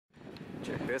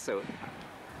this out.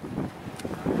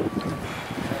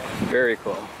 Very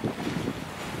cool.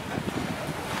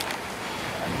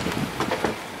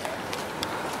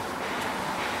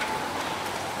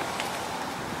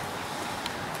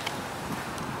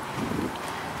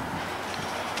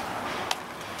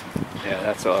 Yeah,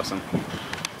 that's awesome.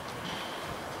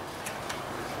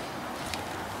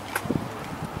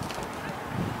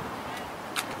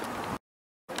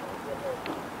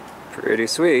 Pretty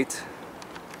sweet.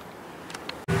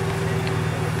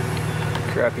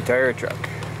 Crappy tire truck.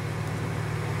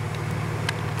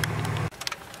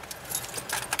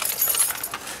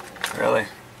 Really?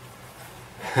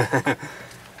 I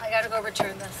gotta go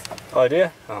return this. Oh, do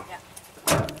you? Oh.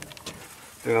 Yeah.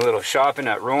 Doing a little shopping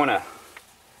at Rona.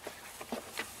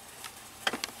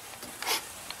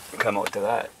 Come out to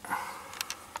that.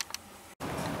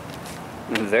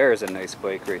 And there's a nice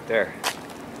bike right there.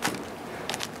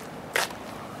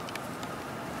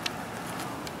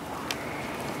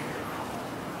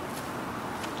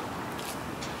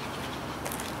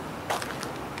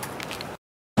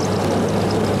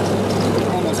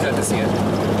 Almost got to see it.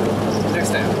 Next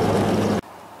time.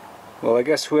 Well, I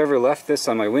guess whoever left this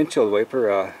on my windshield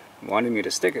wiper wanted me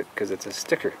to stick it because it's a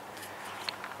sticker.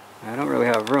 I don't really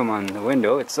have room on the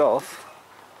window itself.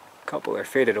 A couple are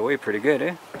faded away pretty good,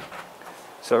 eh?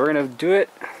 So we're gonna do it.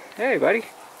 Hey, buddy.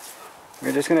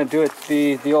 We're just gonna do it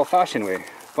the old-fashioned way.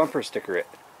 Bumper sticker it.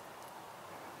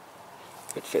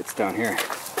 It fits down here.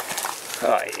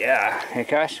 Oh yeah. Hey,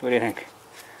 Cash, what do you think?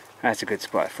 That's a good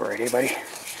spot for it, eh, buddy?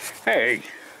 Hey.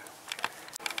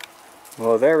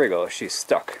 Well, there we go. She's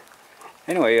stuck.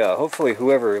 Anyway, hopefully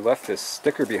whoever left this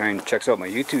sticker behind checks out my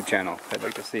YouTube channel. I'd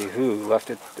like to see who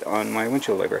left it on my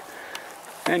windshield wiper.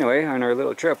 Anyway, on our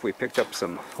little trip we picked up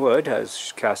some wood,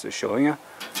 as Cass is showing you.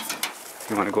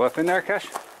 You want to go up in there, Cash?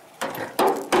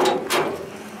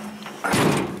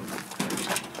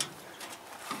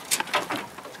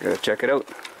 Gotta check it out.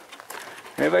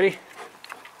 Hey, buddy.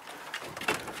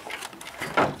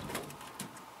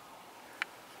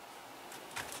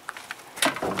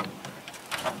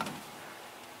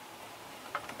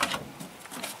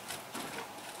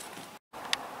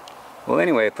 Well,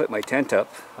 anyway, I put my tent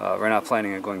up. We're not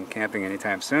planning on going camping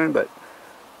anytime soon, but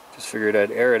just figured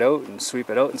I'd air it out and sweep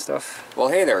it out and stuff. Well,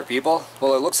 hey there, people.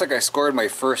 Well, it looks like I scored my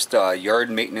first yard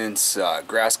maintenance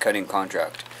grass cutting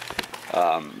contract.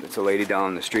 It's a lady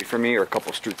down the street from me, or a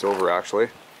couple streets over actually.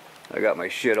 I got my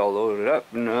shit all loaded up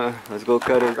and let's go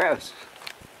cut her grass.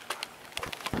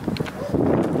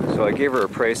 So I gave her a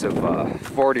price of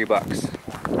 40 bucks.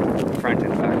 Front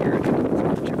and backyard.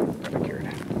 Let's check out the backyard.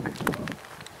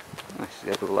 I see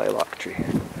that little lilac tree.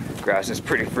 Grass is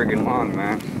pretty friggin' long,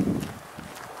 man.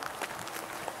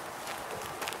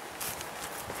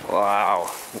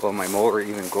 Wow. Will my mower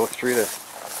even go through this?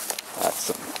 That's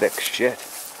some thick shit.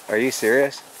 Are you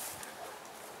serious?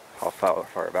 How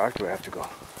far back do I have to go?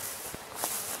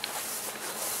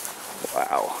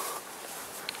 Wow.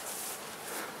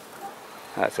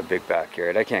 That's a big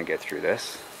backyard. I can't get through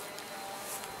this.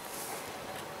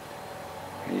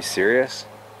 Are you serious?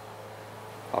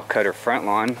 I'll cut her front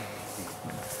lawn.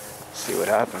 See what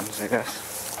happens, I guess.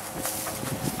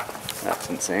 That's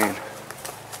insane.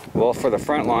 Well, for the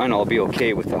front lawn, I'll be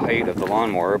okay with the height of the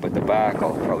lawnmower, but the back,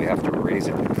 I'll probably have to raise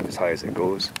it as high as it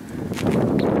goes.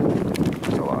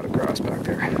 There's a lot of grass back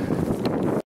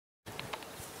there.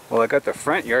 Well, I got the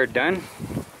front yard done,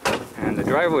 and the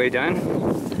driveway done.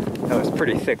 That was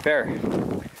pretty thick there.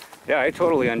 Yeah, I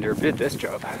totally underbid this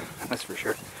job, that's for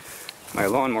sure. My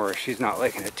lawnmower, she's not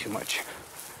liking it too much.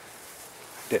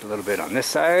 Did a little bit on this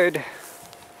side.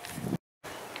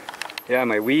 Yeah,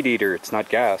 my weed eater, it's not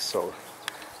gas, so,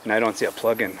 and I don't see a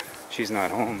plug-in. She's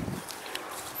not home.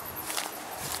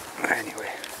 Anyway,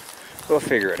 we'll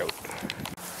figure it out.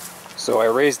 So I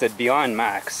raised it beyond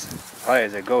max, as high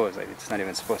as it goes. Like, it's not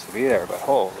even supposed to be there, but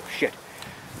holy shit.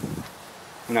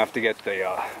 I'm gonna have to get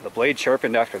the blade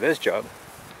sharpened after this job.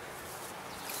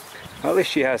 Well, at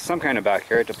least she has some kind of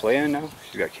backyard to play in now.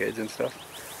 She's got kids and stuff.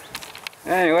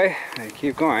 Anyway, I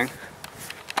keep going.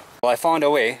 Well, I found a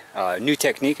way, new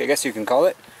technique, I guess you can call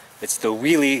it. It's the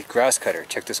wheelie grass cutter.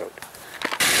 Check this out.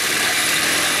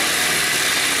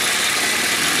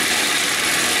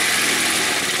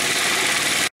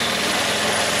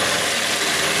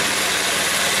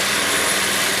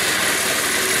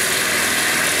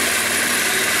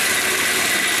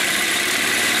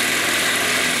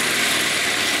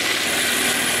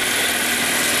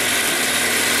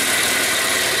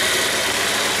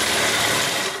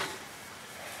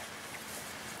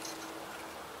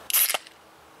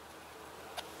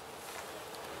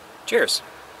 Cheers.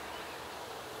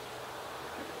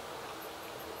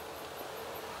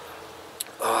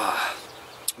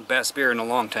 best beer in a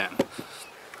long time.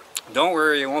 Don't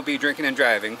worry, I won't be drinking and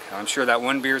driving. I'm sure that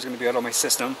one beer is going to be out of my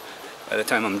system by the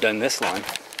time I'm done this lawn.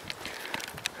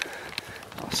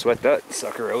 I'll sweat that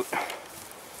sucker out.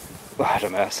 What a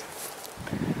mess.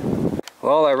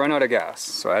 Well, I run out of gas,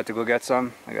 so I had to go get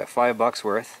some. I got $5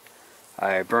 worth.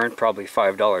 I burnt probably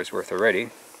 $5 worth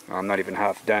already. I'm not even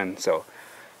half done, so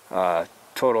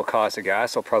total cost of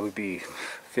gas will probably be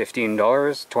 $15,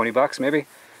 $20 maybe.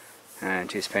 And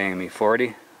she's paying me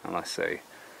 $40, unless I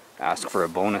ask for a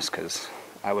bonus, because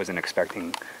I wasn't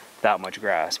expecting that much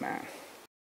grass, man.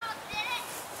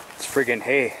 It's friggin'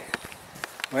 hay.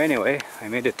 Well, anyway, I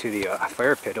made it to the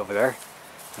fire pit over there.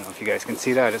 I don't know if you guys can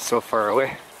see that, it's so far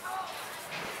away.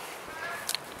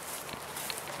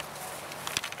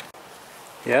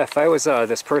 Yeah, if I was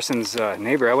this person's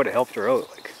neighbor, I would have helped her out.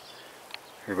 Like,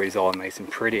 everybody's all nice and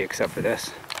pretty except for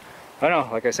this. I don't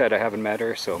know, like I said, I haven't met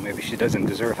her, so maybe she doesn't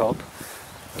deserve help.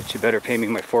 But she better pay me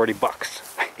my $40.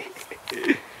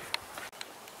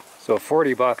 So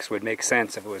 $40 would make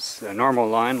sense if it was a normal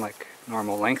lawn, like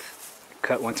normal length,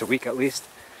 cut once a week at least.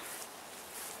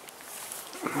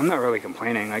 I'm not really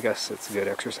complaining, I guess it's good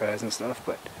exercise and stuff,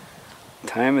 but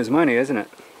time is money, isn't it?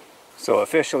 So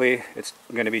officially, it's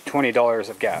going to be $20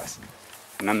 of gas,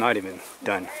 and I'm not even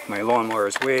done. My lawnmower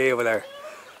is way over there.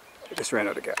 I just ran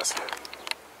out of gas.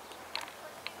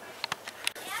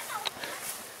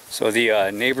 So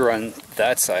the neighbor on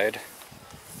that side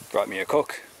brought me a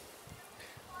Coke.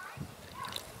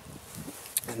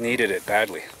 I needed it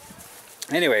badly.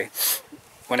 Anyway,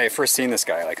 when I first seen this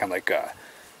guy, like I'm like,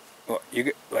 well,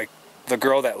 like the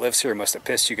girl that lives here must have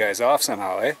pissed you guys off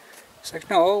somehow, eh? He's like,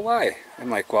 no, why? I'm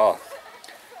like, well,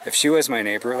 if she was my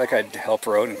neighbor, like I'd help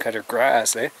her out and cut her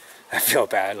grass, eh? I feel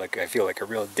bad, like I feel like a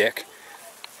real dick.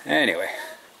 Anyway,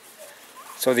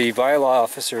 so the bylaw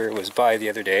officer was by the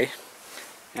other day,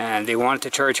 and they wanted to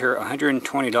charge her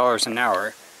 $120 an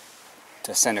hour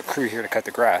to send a crew here to cut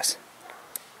the grass.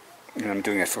 And I'm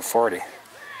doing it for $40.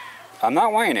 I'm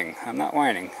not whining, I'm not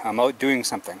whining. I'm out doing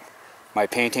something. My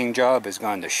painting job has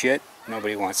gone to shit.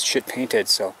 Nobody wants shit painted,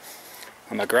 so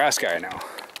I'm a grass guy now.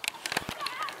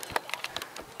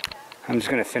 I'm just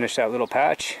going to finish that little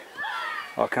patch.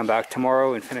 I'll come back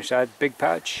tomorrow and finish that big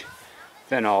patch.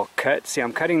 Then I'll cut. See,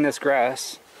 I'm cutting this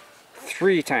grass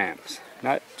 3 times,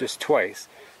 not just twice,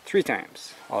 3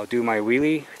 times. I'll do my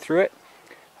wheelie through it.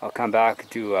 I'll come back,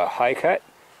 do a high cut,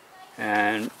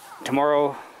 and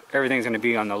tomorrow everything's going to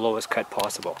be on the lowest cut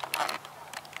possible.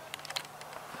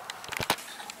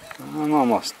 I'm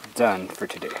almost done for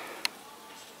today.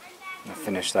 I'm going to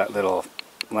finish that little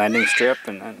landing strip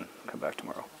and then come back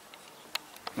tomorrow.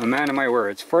 I'm a man of my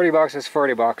words. $40 is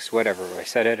 $40, whatever. I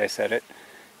said it, I said it.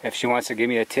 If she wants to give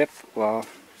me a tip, well,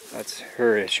 that's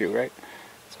her issue, right?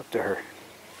 It's up to her.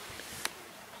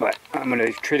 But I'm going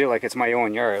to treat it like it's my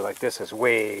own yard. Like, this is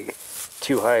way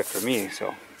too high for me,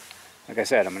 so like I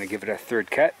said, I'm going to give it a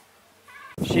 3rd cut.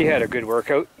 She had a good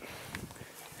workout.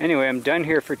 Anyway, I'm done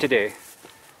here for today.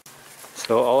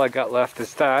 So all I got left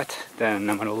is that. Then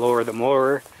I'm going to lower the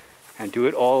mower and do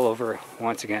it all over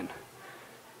once again.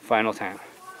 Final time.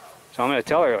 So I'm going to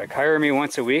tell her, like, hire me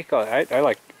once a week. I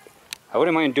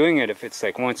wouldn't mind doing it if it's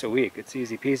like once a week. It's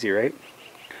easy peasy, right?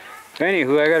 But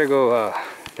anywho, I got to go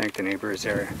thank the neighbors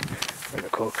there for the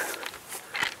Coke.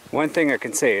 One thing I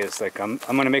can say is, like, I'm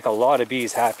going to make a lot of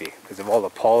bees happy because of all the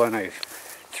pollen I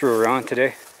threw around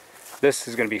today. This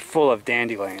is going to be full of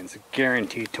dandelions,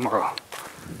 guaranteed tomorrow.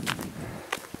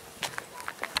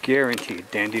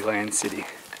 Guaranteed, Dandelion City.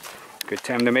 Good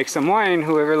time to make some wine,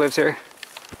 whoever lives here.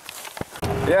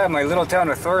 Yeah, my little town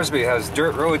of Thorsby has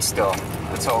dirt roads still.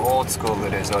 That's how old school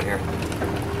it is out here.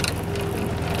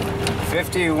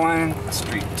 51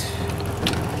 Street.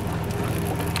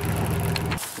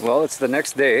 Well, it's the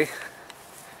next day.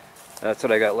 That's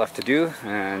what I got left to do,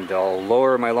 and I'll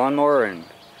lower my lawnmower and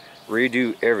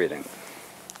redo everything.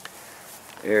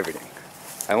 Everything.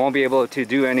 I won't be able to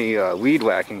do any weed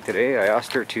whacking today. I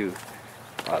asked her to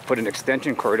put an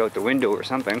extension cord out the window or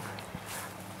something,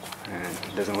 and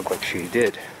it doesn't look like she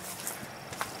did.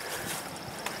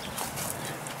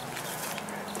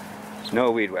 No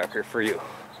weed whacker for you.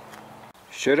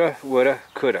 Shoulda, woulda,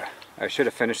 coulda. I should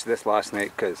have finished this last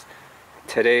night because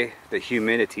today the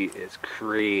humidity is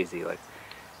crazy, like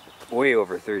way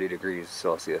over 30 degrees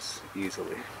Celsius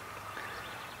easily.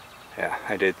 Yeah,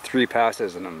 I did 3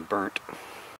 passes and I'm burnt.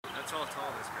 That's how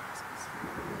tall this grass is.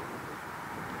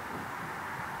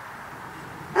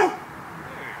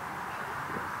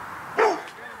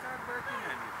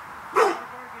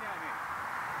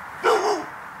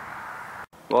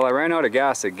 Well, I ran out of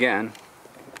gas again.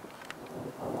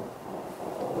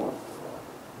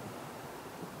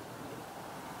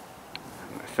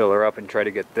 fill her up and try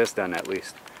to get this done at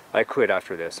least. I quit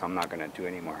after this. I'm not gonna do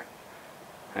any more.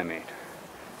 I made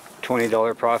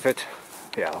 $20 profit.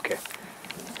 Yeah, okay.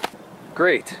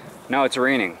 Great. Now it's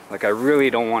raining. Like, I really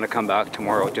don't want to come back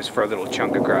tomorrow just for a little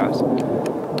chunk of grass.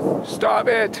 Stop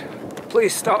it!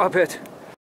 Please stop it!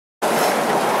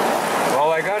 Well,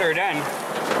 I got her done.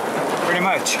 Pretty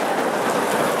much.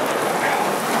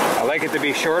 I like it to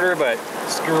be shorter, but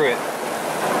screw it.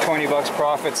 20 bucks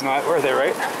profit's not worth it,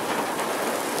 right?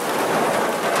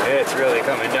 It's really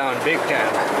coming down big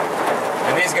time.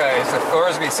 And these guys at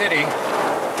Thorsby City,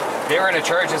 they were gonna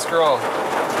charge this girl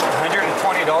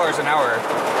 $120 an hour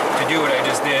to do what I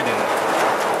just did in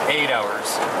 8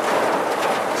 hours.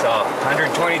 So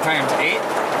 120 times 8,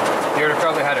 they would have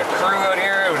probably had a crew out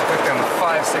here. It would have took them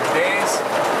 5-6 days.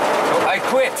 So I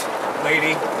quit,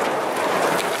 lady.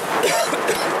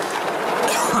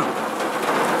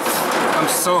 I'm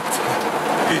soaked.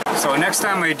 So next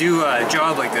time I do a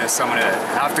job like this, I'm gonna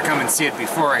have to come and see it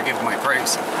before I give my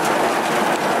price.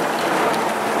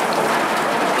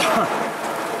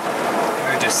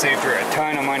 I just saved her a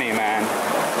ton of money, man.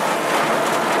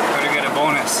 Gotta get a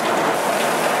bonus.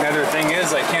 Another thing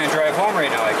is, I can't drive home right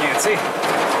now. I can't see. I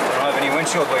don't have any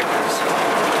windshield wipers.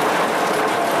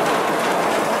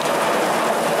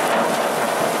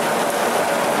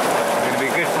 It's gonna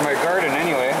be good for my garden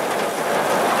anyway.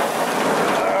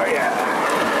 Oh yeah.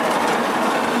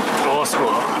 Old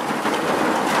school.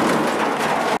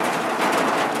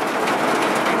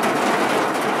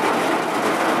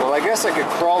 Well, I guess I could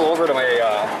crawl over to my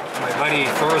buddy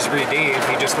Thorsby Dave.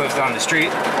 He just lives down the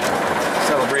street.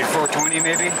 Celebrate 420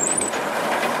 maybe. I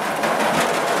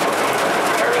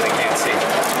really can't see.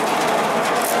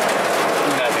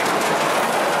 Nothing.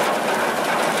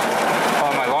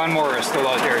 Oh, my lawnmower is still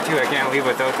out there too. I can't leave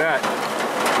without that.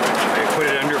 I put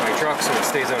it under my truck so it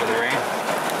stays out of the rain.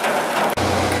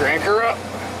 Crank her up.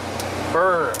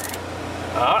 Brr.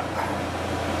 Ah,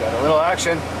 got a little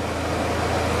action.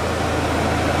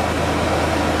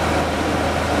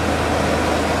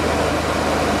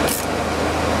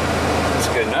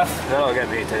 Good enough. That'll get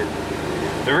me to.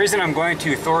 The reason I'm going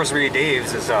to Thorsby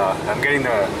Dave's is I'm getting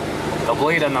the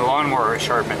blade on the lawnmower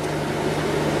sharpened.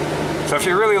 So if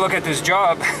you really look at this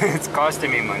job, it's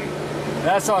costing me money.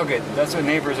 That's all good. That's what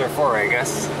neighbors are for, I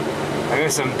guess. I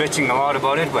guess I'm bitching a lot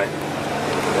about it, but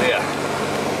yeah.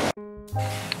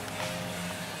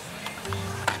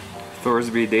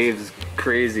 Thorsby Dave's is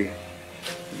crazy.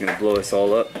 He's gonna blow us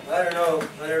all up. I don't know.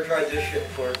 I never tried this shit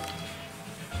before.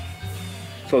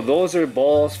 So those are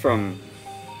balls from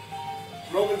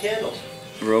Roman candles.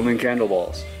 Roman candle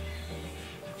balls.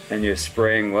 And you're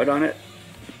spraying what on it?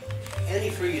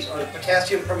 Antifreeze on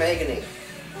potassium permanganate.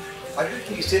 I just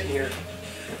keep sitting here.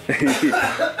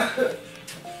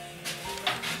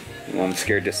 Well, I'm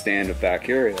scared to stand up back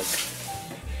here.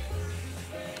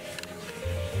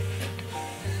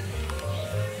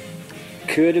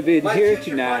 Could have been here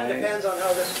tonight. Depends on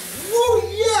how this. Oh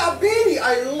yeah, baby!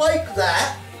 I like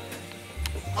that.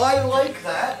 I like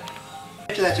that.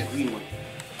 Actually, that's a green one.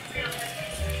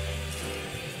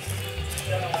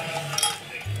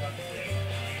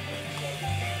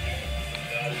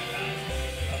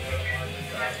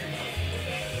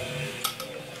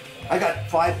 I got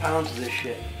 5 pounds of this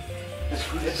shit.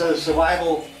 It's a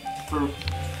survival for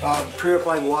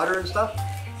purifying water and stuff,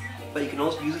 but you can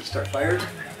also use it to start fires.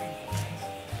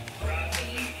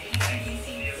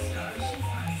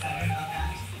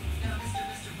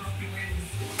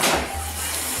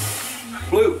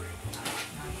 Blue.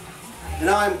 And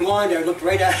now I'm blind. I looked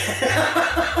right at it.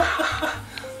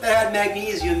 That had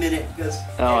magnesium in it because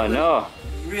oh no,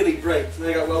 really bright. And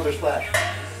I got welder's flash.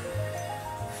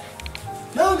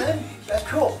 No, man, that's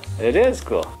cool. It is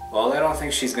cool. Well, I don't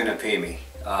think she's gonna pay me.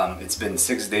 It's been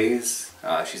 6 days.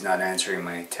 She's not answering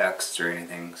my texts or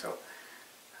anything, so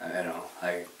I don't know.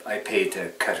 I paid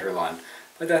to cut her lawn,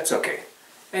 but that's okay.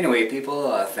 Anyway,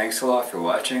 people, thanks a lot for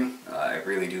watching. I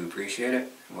really do appreciate it.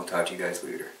 We'll talk to you guys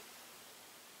later.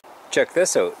 Check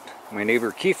this out. My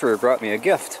neighbor Kiefer brought me a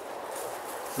gift.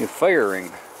 New fire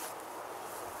ring.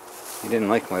 He didn't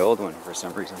like my old one for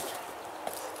some reason.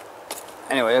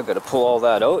 Anyway, I've got to pull all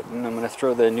that out and I'm going to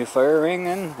throw the new fire ring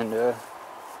in and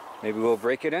maybe we'll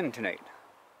break it in tonight.